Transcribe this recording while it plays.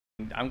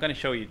I'm gonna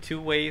show you 2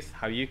 ways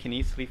how you can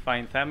easily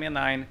find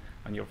THAMIUM9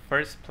 on your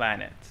first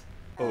planet.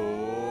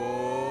 OBearry!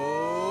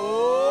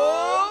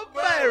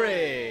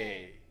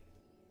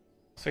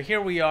 So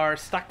here we are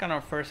stuck on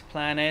our first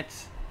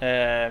planet.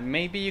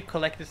 Maybe you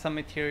collected some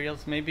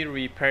materials, maybe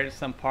repaired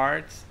some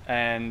parts,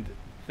 and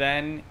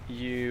then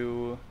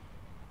you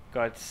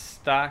got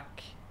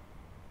stuck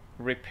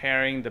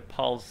repairing the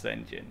pulse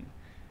engine.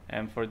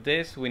 And for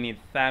this we need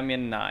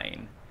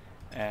THAMIUM9.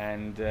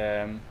 And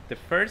the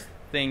first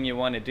thing you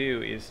want to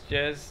do is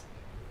just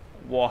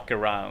walk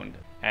around,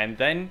 and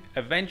then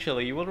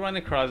eventually you will run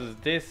across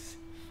this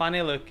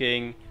funny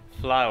looking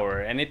flower,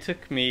 and it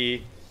took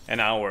me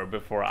an hour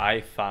before I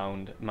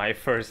found my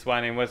first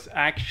one. It was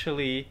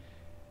actually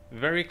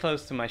very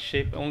close to my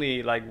ship,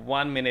 only like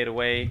 1 minute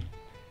away,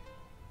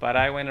 but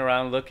I went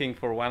around looking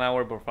for 1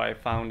 hour before I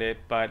found it.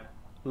 But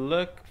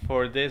look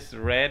for this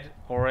red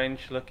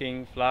orange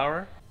looking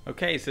flower.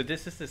 Okay, so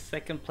this is the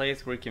second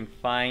place where you can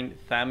find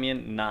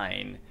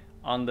THAMIUM9.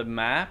 On the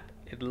map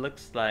it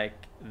looks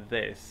like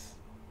this.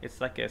 It's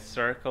like a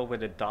circle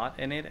with a dot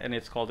in it, and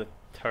it's called a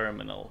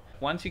terminal.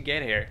 Once you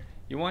get here,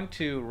 you want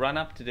to run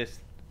up to this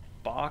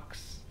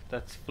box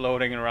that's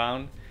floating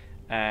around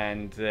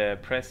and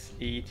press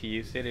E to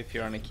use it if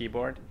you're on a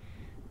keyboard.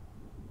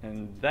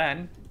 And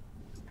then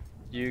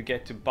you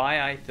get to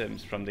buy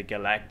items from the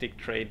Galactic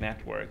Trade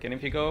Network. And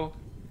if you go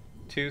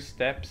 2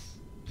 steps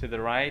to the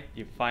right,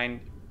 you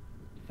find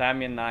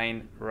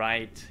THAMIUM9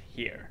 right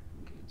here.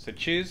 So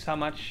choose how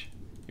much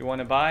you want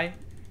to buy,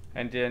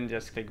 and then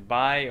just click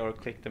buy or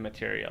click the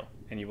material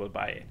and you will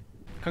buy it.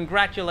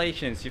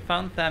 Congratulations, you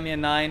found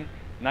THAMIUM9.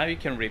 Now you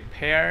can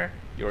repair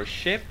your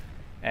ship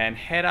and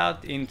head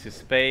out into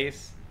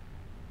space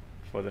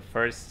for the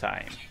first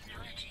time.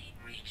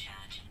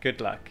 Good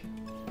luck.